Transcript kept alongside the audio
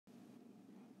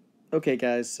Okay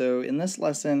guys, so in this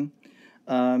lesson,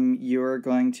 you're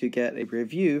going to get a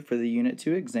review for the Unit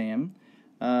 2 exam,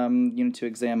 Unit 2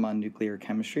 exam on nuclear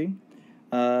chemistry.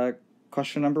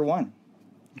 Question number 1.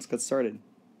 Let's get started.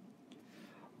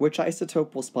 Which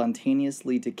isotope will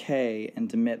spontaneously decay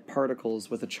and emit particles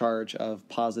with a charge of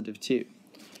positive 2?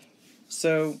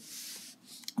 So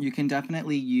you can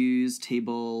definitely use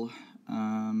table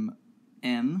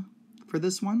N for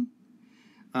this one.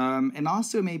 And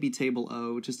also maybe table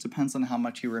O, just depends on how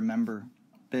much you remember.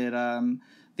 But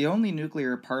the only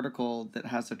nuclear particle that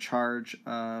has a charge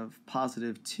of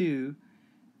positive 2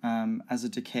 as a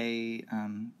decay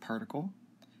particle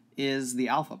is the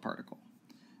alpha particle.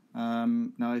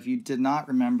 Now, if you did not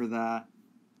remember that,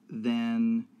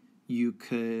 then you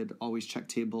could always check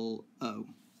table O.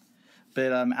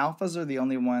 But alphas are the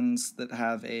only ones that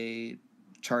have a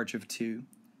charge of 2.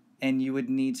 And you would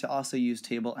need to also use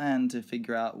table N to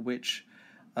figure out which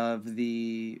of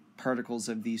the particles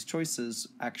of these choices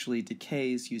actually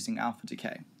decays using alpha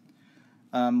decay.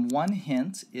 One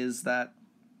hint is that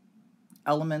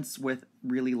elements with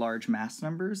really large mass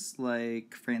numbers,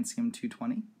 like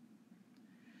francium-220,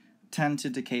 tend to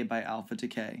decay by alpha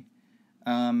decay.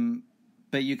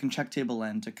 But you can check table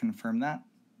N to confirm that.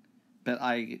 But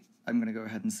I'm going to go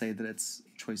ahead and say that it's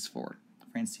choice 4,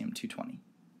 francium-220.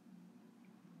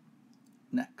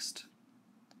 Next.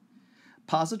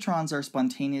 Positrons are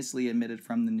spontaneously emitted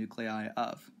from the nuclei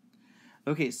of.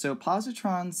 Okay, so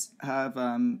positrons have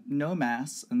no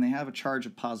mass, and they have a charge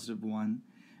of positive 1,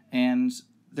 and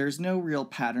there's no real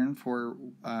pattern for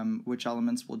which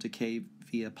elements will decay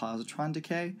via positron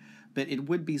decay, but it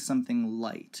would be something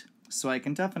light. So I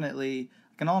can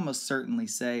almost certainly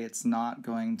say it's not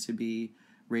going to be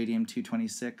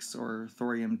radium-226 or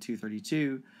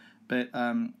thorium-232, but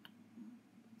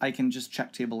I can just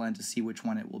check table N to see which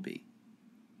one it will be.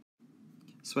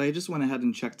 So I just went ahead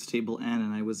and checked table N,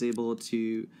 and I was able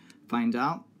to find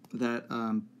out that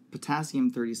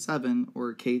potassium-37,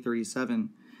 or K37,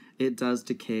 it does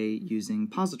decay using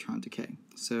positron decay.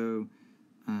 So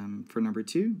for number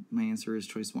 2, my answer is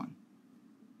choice 1.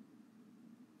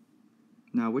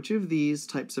 Now, which of these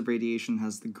types of radiation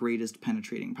has the greatest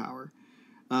penetrating power?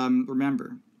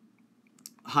 Remember,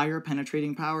 higher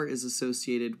penetrating power is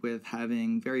associated with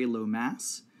having very low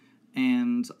mass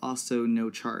and also no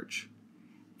charge.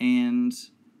 And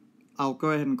I'll go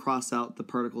ahead and cross out the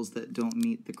particles that don't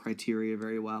meet the criteria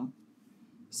very well.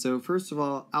 So first of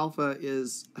all, alpha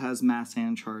has mass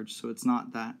and charge, so it's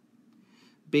not that.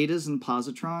 Betas and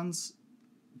positrons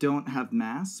don't have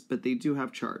mass, but they do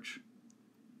have charge.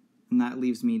 And that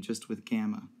leaves me just with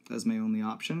gamma as my only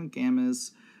option. Gammas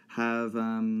have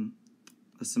a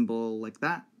symbol like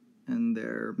that, and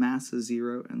their mass is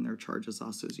 0, and their charge is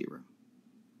also 0.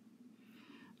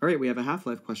 All right, we have a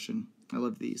half-life question. I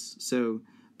love these. So,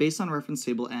 based on reference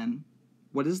table N,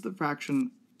 what is the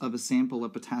fraction of a sample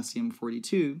of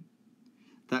potassium-42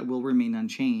 that will remain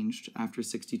unchanged after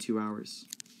 62 hours?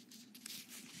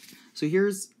 So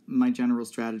here's my general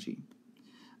strategy.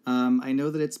 I know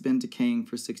that it's been decaying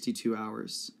for 62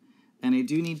 hours, and I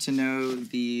do need to know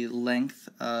the length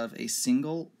of a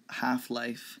single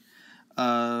half-life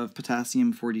of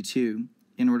potassium-42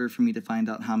 in order for me to find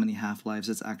out how many half-lives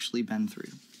it's actually been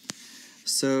through.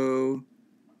 So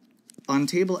on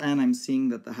table N, I'm seeing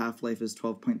that the half-life is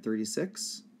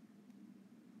 12.36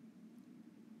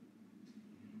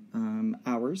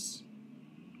 hours.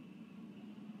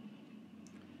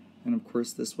 And of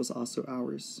course, this was also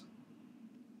hours.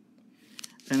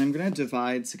 And I'm going to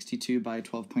divide 62 by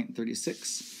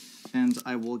 12.36, and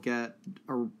I will get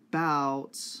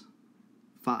about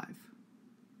 5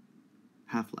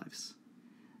 half-lives.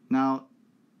 Now,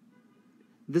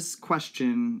 this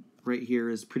question right here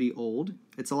is pretty old.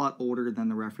 It's a lot older than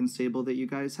the reference table that you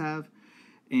guys have.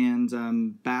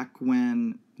 And back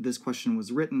when this question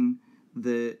was written,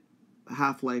 the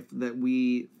half-life that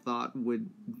we thought would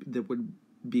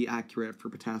be accurate for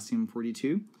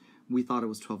potassium-42, we thought it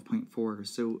was 12.4.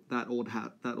 So that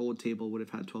old table would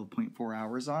have had 12.4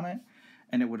 hours on it,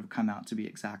 and it would have come out to be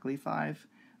exactly 5.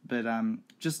 But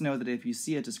just know that if you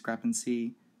see a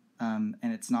discrepancy and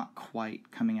it's not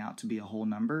quite coming out to be a whole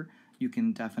number, you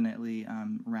can definitely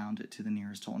round it to the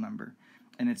nearest whole number.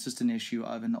 And it's just an issue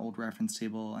of an old reference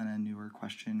table and a newer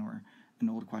question, or an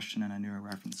old question and a newer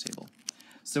reference table.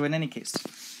 So in any case,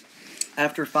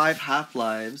 after 5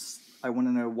 half-lives, I want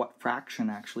to know what fraction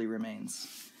actually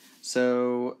remains.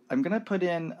 So I'm going to put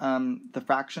in the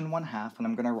fraction 1/2, and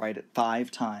I'm going to write it 5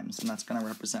 times, and that's going to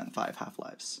represent 5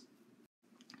 half-lives.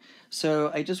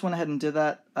 So I just went ahead and did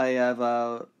that. I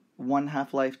have 1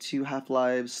 half-life, 2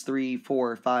 half-lives, 3,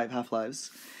 4, 5 half-lives.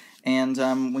 And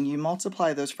when you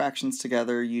multiply those fractions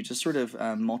together, you just sort of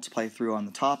multiply through on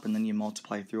the top, and then you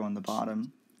multiply through on the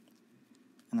bottom.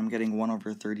 And I'm getting 1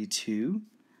 over 32,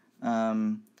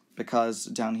 because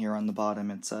down here on the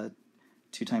bottom it's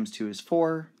 2 times 2 is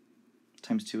 4,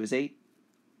 times 2 is 8,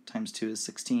 times 2 is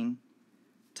 16,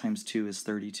 times 2 is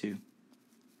 32.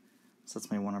 So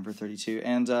that's my 1 over 32.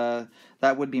 And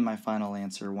that would be my final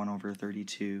answer. 1 over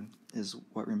 32 is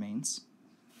what remains.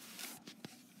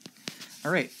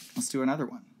 All right, let's do another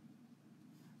one.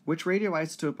 Which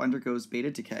radioisotope undergoes beta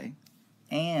decay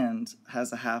and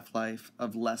has a half-life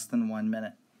of less than 1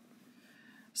 minute?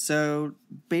 So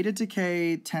beta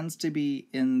decay tends to be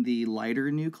in the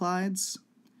lighter nuclides,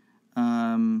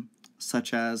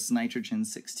 such as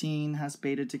nitrogen-16 has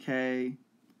beta decay.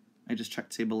 I just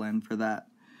checked table N for that.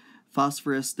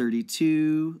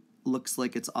 Phosphorus-32 looks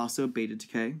like it's also beta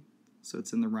decay, so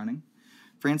it's in the running.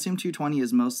 Francium-220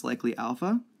 is most likely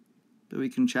alpha, but we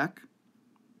can check.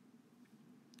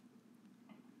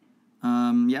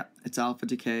 Yep, it's alpha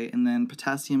decay. And then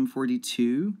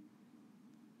potassium-42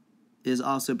 is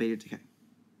also beta decay.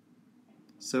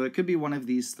 So it could be one of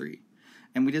these three.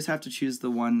 And we just have to choose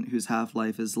the one whose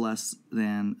half-life is less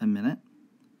than a minute.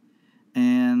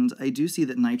 And I do see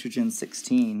that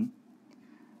nitrogen-16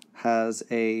 has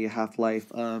a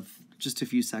half-life of just a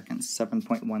few seconds,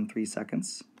 7.13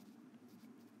 seconds.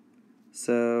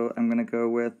 So I'm going to go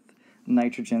with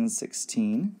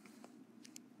nitrogen-16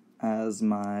 as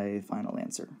my final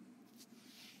answer.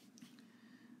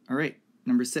 All right,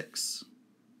 number 6.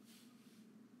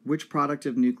 Which product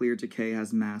of nuclear decay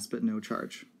has mass but no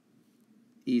charge?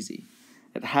 Easy.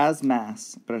 It has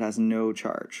mass, but it has no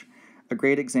charge. A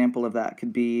great example of that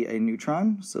could be a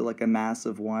neutron, so like a mass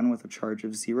of 1 with a charge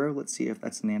of 0. Let's see if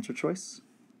that's an answer choice.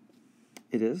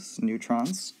 It is,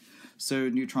 neutrons. So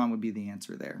neutron would be the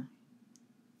answer there.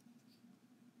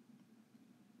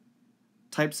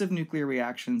 Types of nuclear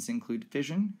reactions include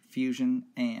fission, fusion,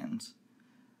 and...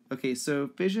 Okay, so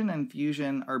fission and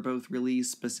fusion are both really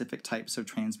specific types of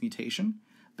transmutation,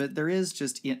 but there is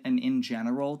just an in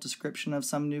general description of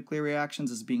some nuclear reactions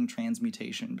as being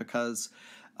transmutation, because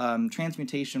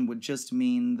transmutation would just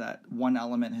mean that one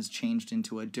element has changed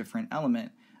into a different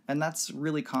element, and that's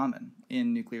really common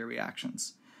in nuclear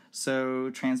reactions. So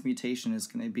transmutation is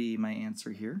going to be my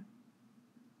answer here.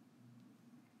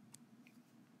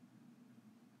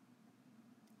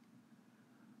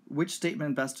 Which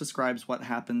statement best describes what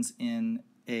happens in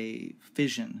a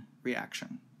fission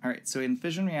reaction? All right, so in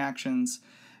fission reactions,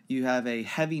 you have a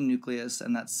heavy nucleus,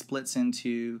 and that splits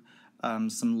into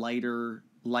some lighter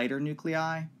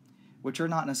nuclei, which are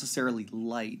not necessarily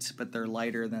light, but they're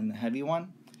lighter than the heavy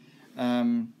one.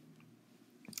 And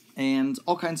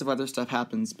all kinds of other stuff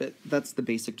happens, but that's the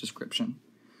basic description.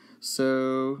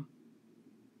 So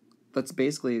that's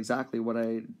basically exactly what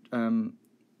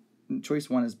choice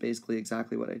 1 is basically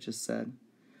exactly what I just said.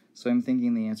 So I'm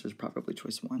thinking the answer is probably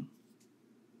choice 1.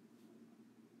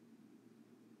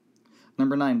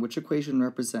 Number 9, which equation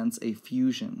represents a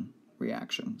fusion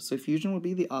reaction? So fusion would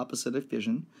be the opposite of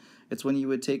fission. It's when you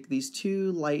would take these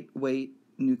two lightweight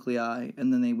nuclei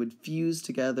and then they would fuse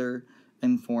together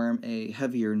and form a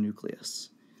heavier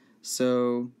nucleus.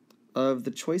 So of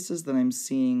the choices that I'm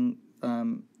seeing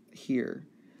here,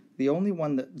 the only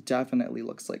one that definitely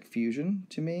looks like fusion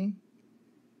to me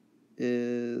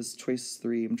is choice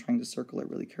 3. I'm trying to circle it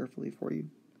really carefully for you.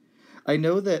 I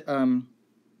know that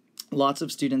lots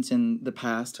of students in the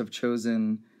past have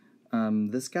chosen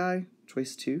this guy,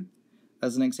 choice 2,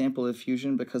 as an example of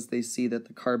fusion because they see that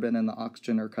the carbon and the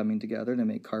oxygen are coming together to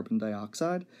make carbon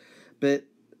dioxide. But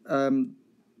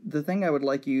the thing I would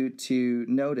like you to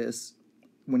notice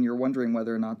when you're wondering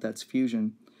whether or not that's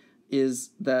fusion is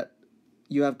that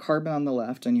you have carbon on the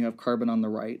left and you have carbon on the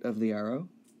right of the arrow,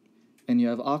 and you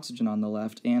have oxygen on the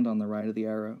left and on the right of the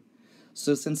arrow.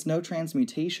 So since no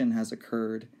transmutation has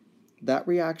occurred, that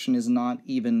reaction is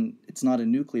it's not a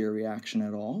nuclear reaction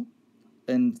at all,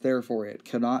 and therefore it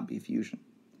cannot be fusion.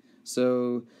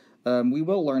 So we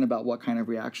will learn about what kind of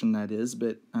reaction that is,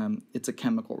 but it's a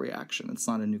chemical reaction. It's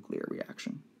not a nuclear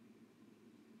reaction.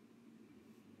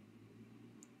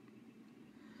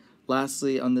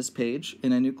 Lastly, on this page,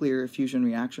 in a nuclear fusion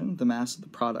reaction, the mass of the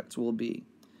product will be...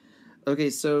 Okay,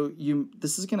 so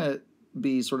this is going to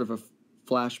be sort of a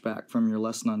flashback from your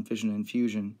lesson on fission and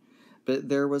fusion, but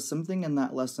there was something in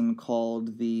that lesson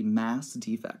called the mass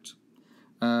defect.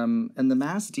 And the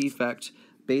mass defect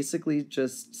basically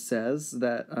just says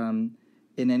that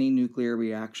in any nuclear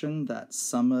reaction that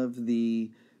some of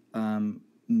the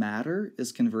matter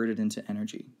is converted into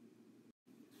energy.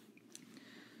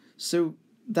 So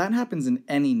that happens in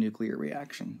any nuclear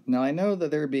reaction. Now, I know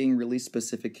that they're being really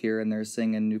specific here, and they're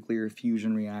saying a nuclear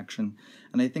fusion reaction,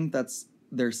 and I think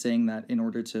they're saying that in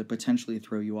order to potentially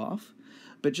throw you off.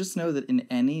 But just know that in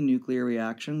any nuclear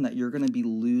reaction that you're going to be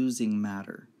losing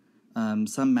matter.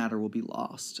 Some matter will be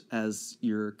lost as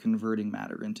you're converting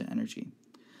matter into energy.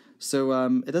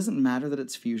 So it doesn't matter that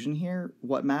it's fusion here.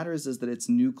 What matters is that it's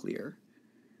nuclear.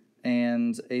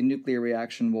 And a nuclear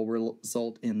reaction will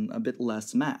result in a bit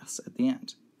less mass at the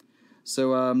end.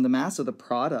 So the mass of the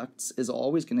products is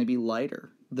always going to be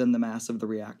lighter than the mass of the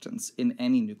reactants in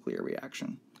any nuclear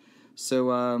reaction. So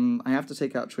I have to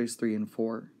take out choice 3 and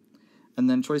 4. And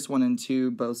then choice 1 and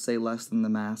 2 both say less than the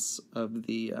mass of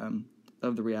the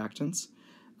reactants.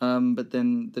 But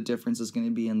then the difference is going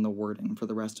to be in the wording for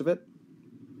the rest of it.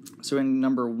 So in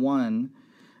number 1,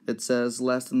 it says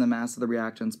less than the mass of the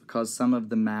reactants because some of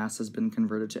the mass has been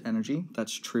converted to energy.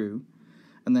 That's true.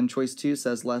 And then choice 2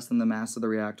 says less than the mass of the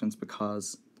reactants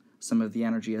because some of the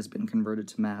energy has been converted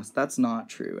to mass. That's not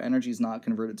true. Energy is not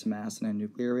converted to mass in a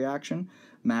nuclear reaction.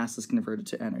 Mass is converted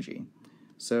to energy.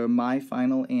 So my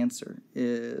final answer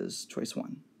is choice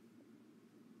 1.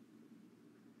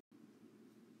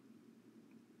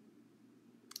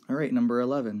 All right, number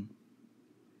 11.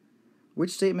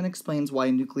 Which statement explains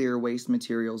why nuclear waste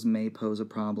materials may pose a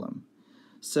problem?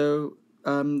 So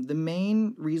the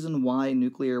main reason why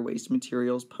nuclear waste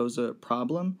materials pose a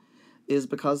problem is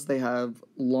because they have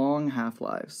long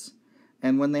half-lives.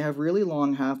 And when they have really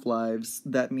long half-lives,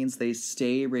 that means they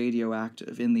stay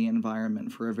radioactive in the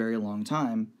environment for a very long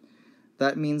time.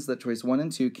 That means that choice 1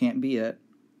 and 2 can't be it.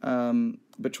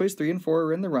 But choice 3 and 4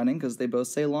 are in the running because they both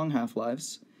say long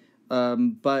half-lives.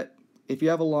 But if you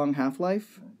have a long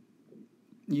half-life,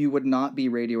 you would not be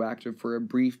radioactive for a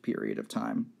brief period of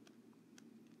time.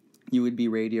 You would be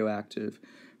radioactive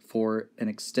for an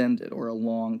extended or a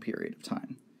long period of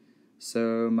time.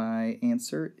 So my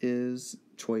answer is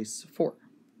choice 4.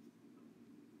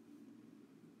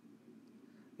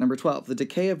 Number 12, the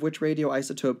decay of which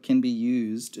radioisotope can be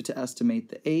used to estimate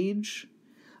the age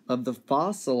of the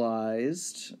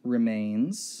fossilized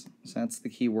remains, so that's the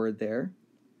key word there,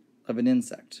 of an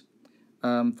insect.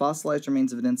 Fossilized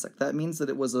remains of an insect. That means that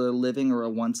it was a living or a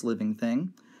once living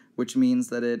thing, which means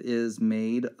that it is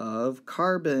made of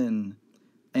carbon.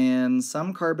 And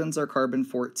some carbons are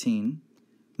carbon-14.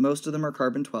 Most of them are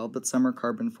carbon-12, but some are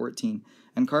carbon-14.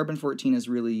 And carbon-14 is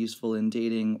really useful in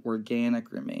dating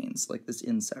organic remains, like this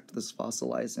insect, this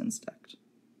fossilized insect.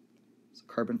 So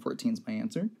carbon-14 is my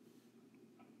answer.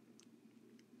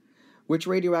 Which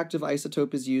radioactive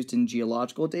isotope is used in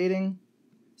geological dating?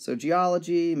 So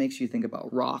geology makes you think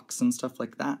about rocks and stuff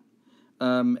like that.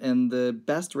 And the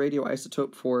best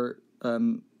radioisotope for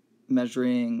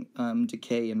measuring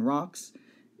decay in rocks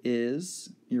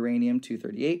is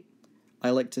uranium-238. I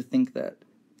like to think that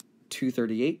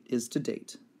 238 is to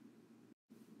date.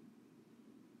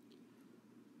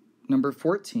 Number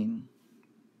 14.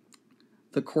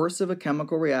 The course of a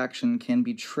chemical reaction can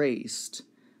be traced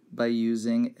by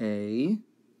using a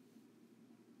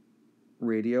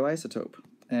radioisotope.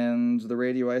 And the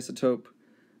radioisotope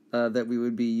that we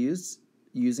would be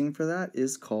using for that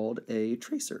is called a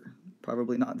tracer.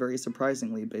 Probably not very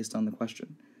surprisingly based on the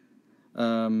question.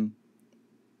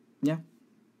 Yeah,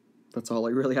 that's all I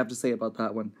really have to say about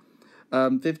that one.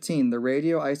 15, the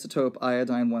radioisotope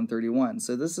iodine-131.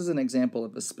 So this is an example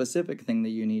of a specific thing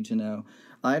that you need to know.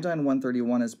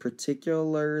 Iodine-131 is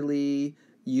particularly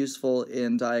useful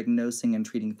in diagnosing and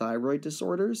treating thyroid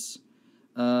disorders.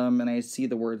 And I see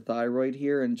the word thyroid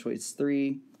here in choice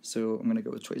 3, so I'm going to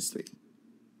go with choice 3.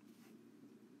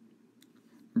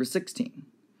 Number 16.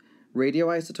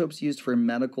 Radioisotopes used for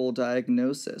medical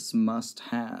diagnosis must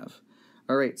have.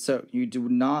 All right, so you do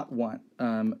not want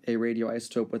a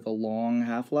radioisotope with a long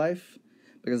half-life,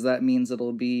 because that means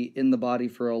it'll be in the body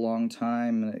for a long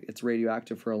time, and it's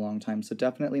radioactive for a long time. So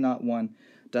definitely not 1,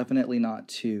 definitely not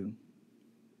 2.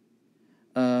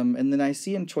 And then I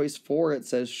see in choice 4 it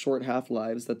says short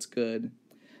half-lives. That's good.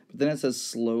 But then it says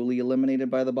slowly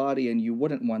eliminated by the body, and you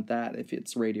wouldn't want that if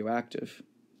it's radioactive.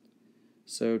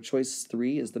 So choice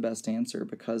 3 is the best answer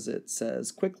because it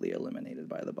says quickly eliminated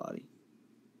by the body.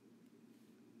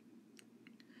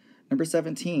 Number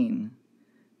 17.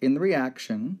 In the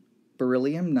reaction,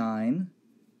 beryllium-9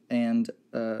 and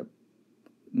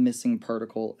missing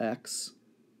particle X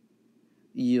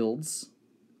yields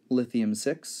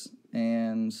lithium-6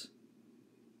 and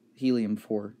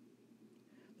helium-4.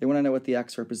 They want to know what the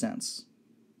X represents.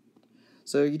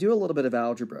 So you do a little bit of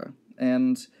algebra,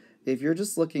 and if you're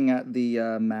just looking at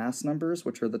the mass numbers,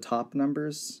 which are the top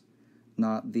numbers,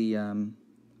 not the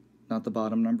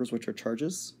bottom numbers, which are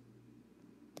charges.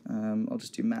 I'll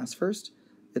just do mass first.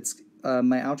 it's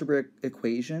my algebraic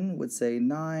equation would say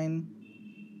 9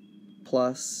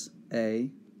 plus a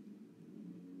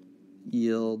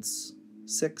yields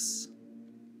 6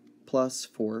 plus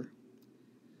 4.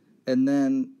 And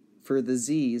then for the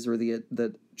z's, or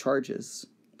the charges,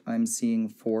 I'm seeing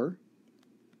 4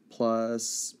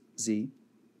 plus z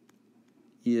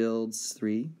yields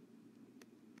 3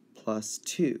 plus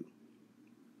 2.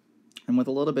 And with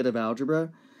a little bit of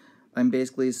algebra, I'm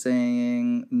basically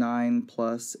saying 9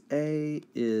 plus a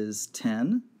is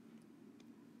 10,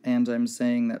 and I'm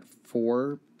saying that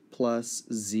 4 plus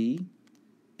z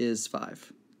is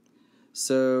 5.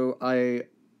 So I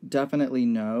definitely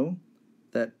know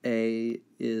that a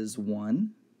is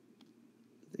 1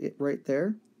 right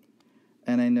there,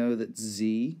 and I know that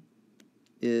z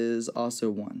is also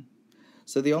 1.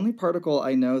 So the only particle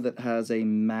I know that has a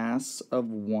mass of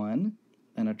 1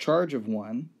 and a charge of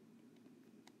 1,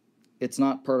 it's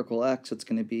not particle X, it's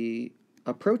going to be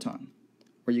a proton,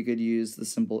 or you could use the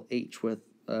symbol H with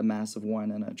a mass of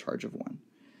 1 and a charge of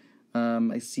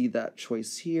 1. I see that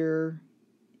choice here,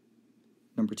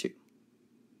 number 2.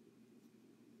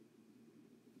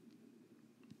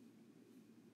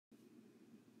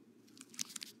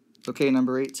 Okay,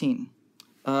 number 18.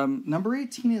 Number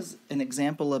 18 is an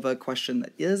example of a question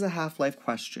that is a half-life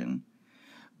question,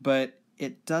 but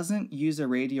it doesn't use a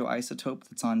radioisotope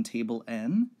that's on table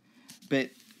N.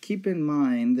 But keep in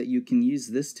mind that you can use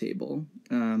this table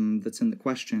that's in the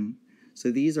question.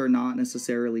 So these are not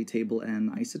necessarily table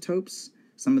N isotopes.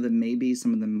 Some of them may be,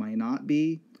 some of them might not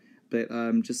be, but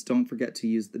just don't forget to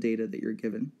use the data that you're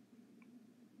given.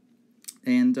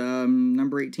 And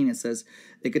number 18, it says,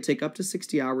 it could take up to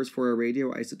 60 hours for a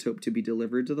radioisotope to be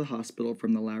delivered to the hospital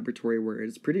from the laboratory where it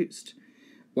is produced.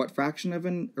 What fraction of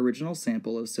an original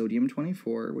sample of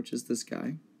sodium-24, which is this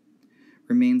guy,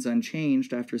 remains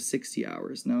unchanged after 60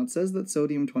 hours? Now, it says that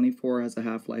sodium-24 has a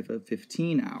half-life of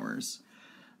 15 hours,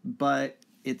 but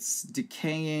it's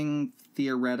decaying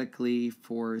theoretically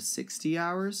for 60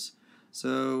 hours.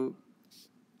 So,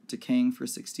 decaying for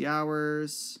 60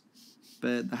 hours...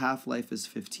 but the half-life is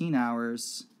 15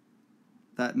 hours.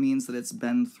 That means that it's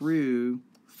been through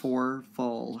 4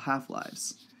 full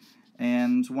half-lives.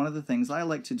 And one of the things I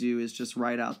like to do is just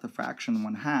write out the fraction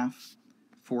 1/2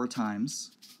 4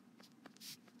 times,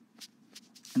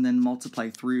 and then multiply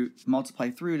through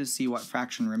to see what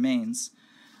fraction remains.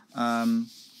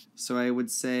 So I would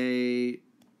say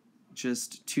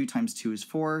just 2 times 2 is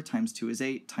 4, times 2 is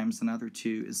 8, times another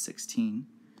 2 is 16.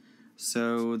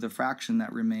 So the fraction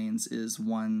that remains is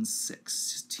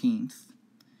 1/16.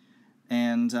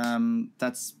 And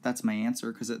that's my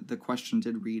answer, because the question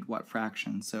did read what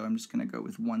fraction, so I'm just going to go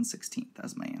with 1/16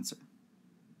 as my answer.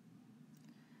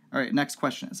 All right, next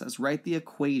question. It says, write the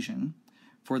equation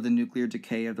for the nuclear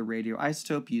decay of the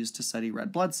radioisotope used to study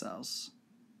red blood cells.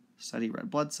 Study red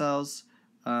blood cells.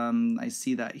 I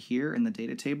see that here in the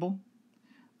data table,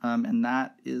 and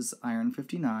that is iron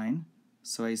 59.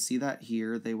 So I see that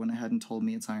here. They went ahead and told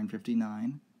me it's iron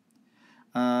 59.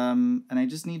 And I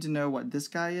just need to know what this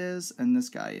guy is and this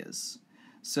guy is.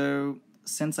 So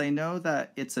since I know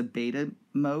that it's a beta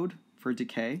mode for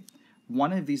decay,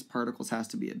 one of these particles has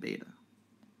to be a beta.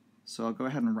 So I'll go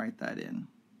ahead and write that in.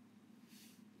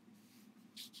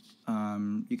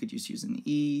 You could just use an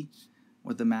E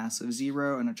with a mass of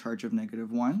 0 and a charge of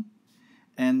 -1.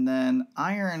 And then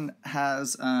iron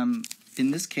has...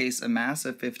 in this case, a mass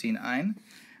of 59,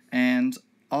 and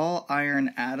all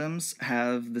iron atoms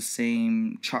have the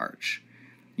same charge.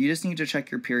 You just need to check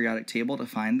your periodic table to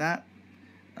find that.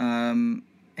 And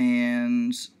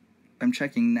I'm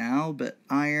checking now, but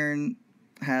iron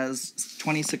has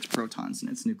 26 protons in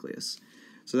its nucleus.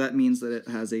 So that means that it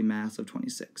has a mass of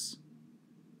 26.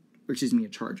 Or excuse me, a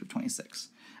charge of 26.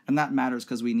 And that matters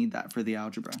because we need that for the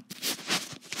algebra.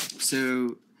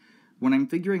 So when I'm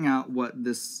figuring out what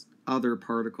this other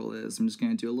particle is, I'm just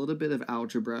going to do a little bit of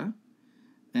algebra,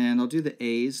 and I'll do the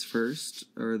A's first,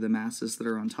 or the masses that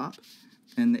are on top,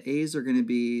 and the A's are going to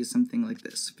be something like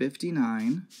this.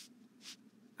 59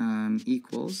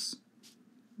 equals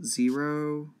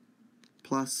 0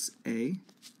 plus A,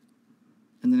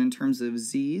 and then in terms of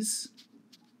Z's,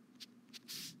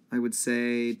 I would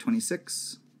say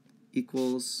 26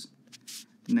 equals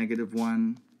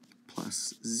 -1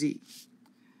 plus Z.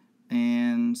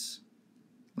 And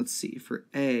let's see, for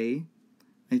A,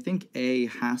 I think A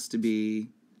has to be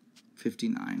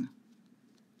 59,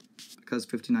 because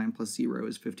 59 plus 0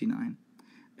 is 59.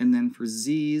 And then for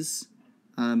Z's,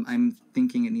 I'm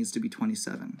thinking it needs to be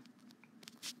 27.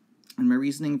 And my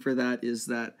reasoning for that is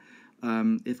that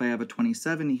if I have a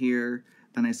 27 here,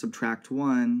 then I subtract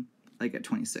 1, I get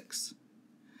 26.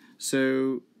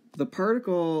 So The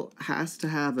particle has to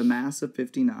have a mass of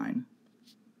 59,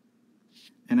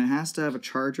 and it has to have a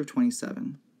charge of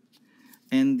 27.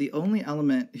 And the only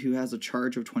element who has a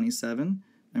charge of 27,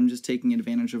 I'm just taking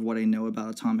advantage of what I know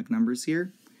about atomic numbers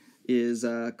here, is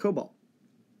cobalt.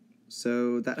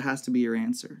 So that has to be your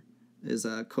answer, is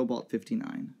cobalt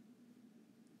 59.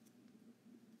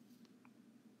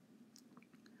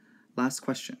 Last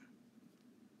question.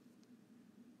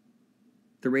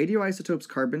 The radioisotopes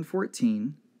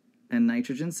carbon-14 and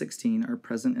nitrogen-16 are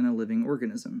present in a living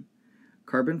organism.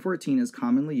 Carbon-14 is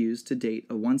commonly used to date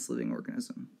a once-living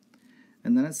organism.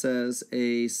 And then it says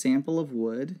a sample of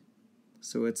wood,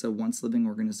 so it's a once-living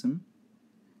organism,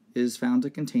 is found to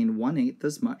contain 1/8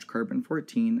 as much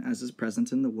carbon-14 as is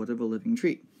present in the wood of a living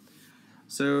tree.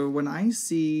 So when I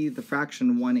see the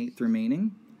fraction 1/8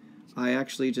 remaining, I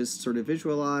actually just sort of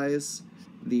visualize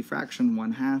the fraction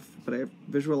 1/2, but I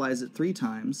visualize it 3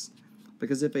 times,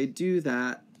 because if I do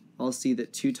that, I'll see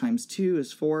that 2 times 2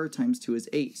 is 4, times 2 is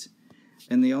 8.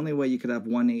 And the only way you could have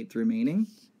 1/8 remaining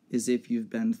is if you've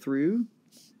been through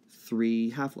 3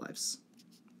 half-lives.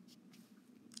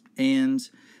 And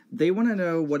they want to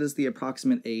know what is the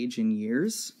approximate age in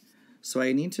years. So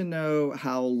I need to know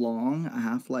how long a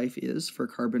half-life is for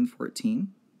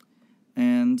carbon-14.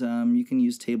 And you can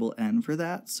use table N for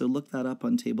that. So look that up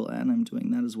on table N. I'm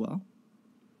doing that as well.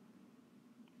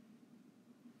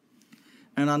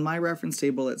 And on my reference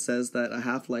table, it says that a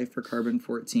half-life for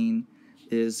carbon-14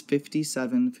 is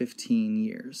 5715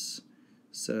 years.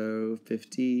 So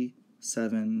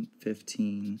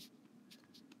 5715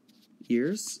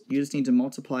 years. You just need to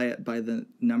multiply it by the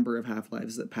number of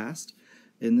half-lives that passed.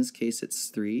 In this case, it's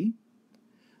 3.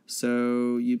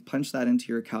 So you punch that into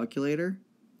your calculator,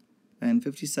 and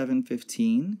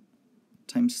 5715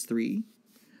 times 3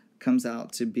 comes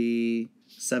out to be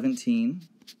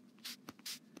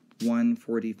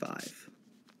 17,145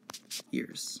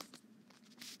 years.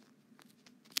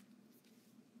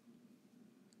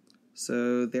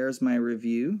 So there's my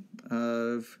review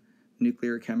of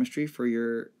nuclear chemistry for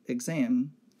your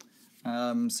exam.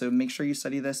 So make sure you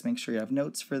study this, make sure you have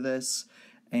notes for this,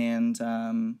 and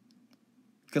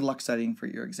good luck studying for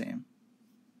your exam.